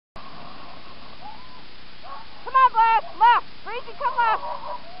breezy, come on.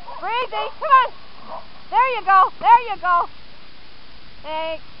 Breezy, come on. There you go, there you go.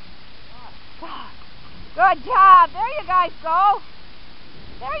 Thanks. Good job. There you guys go.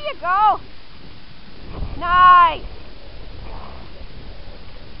 There you go. Nice.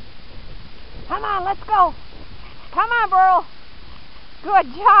 Come on, let's go. Come on, Burl.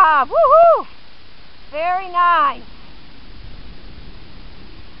 Good job. Woohoo! Very nice.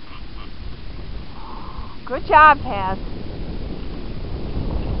 Good job, Taz.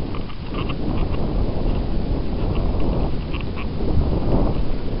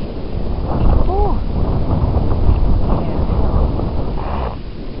 Ooh.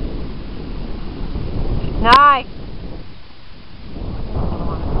 Nice.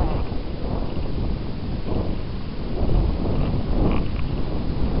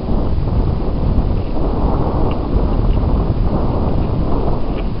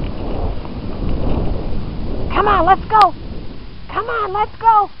 Come on, let's go. Come on, let's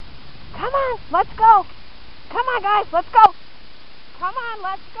go. Come on, let's go. Come on, guys, let's go. Come on,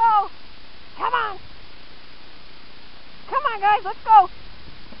 let's go. Come on. Come on, guys, let's go.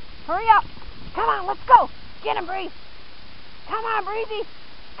 Hurry up. Come on, let's go. Get him, Bree. Come on, Breezy.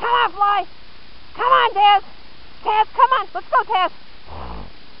 Come on, Fly. Come on, Taz. Taz, come on. Let's go, Taz.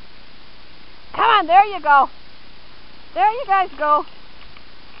 Come on, there you go. There you guys go.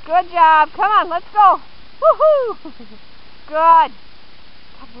 Good job. Come on, let's go. Woohoo! Good. God,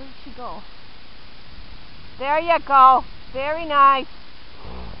 where did she go? There you go. Very nice.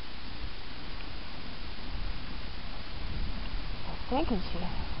 I'm thinking she.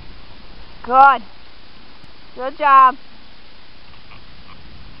 Good. Good job.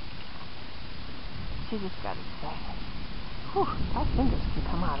 She just got excited. Whew, my fingers can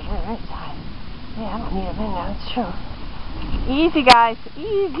come out of there anytime. Yeah, I don't need them in now, it's true. Easy, guys.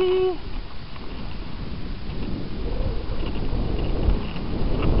 Easy.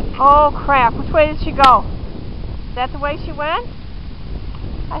 Oh crap, which way did she go? Is that the way she went?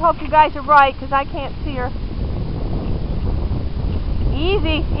 I hope you guys are right, because I can't see her.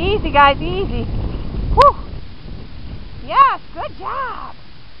 Easy, easy guys, easy. Whew! Yes, good job.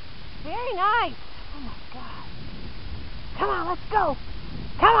 Very nice. Oh my God. Come on, let's go.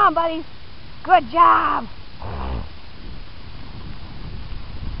 Come on, buddies. Good job.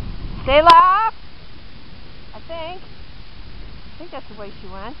 Stay left. I think that's the way she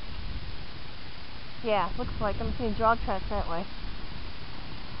went. Yeah, looks like I'm seeing jog tracks that way.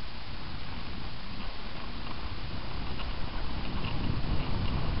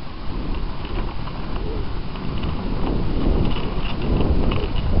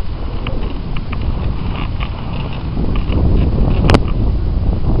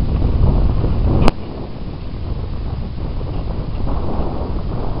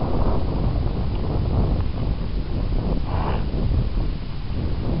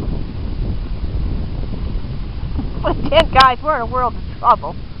 Guys, we're in a world of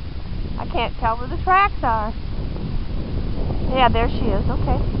trouble. I can't tell where the tracks are. Yeah, there she is.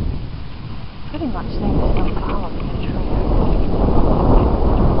 Okay. Pretty much things don't follow the tracks.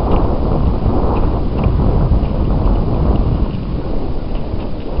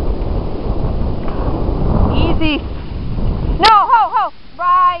 Easy. No, ho, ho.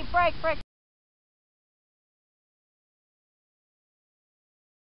 Right, break, break.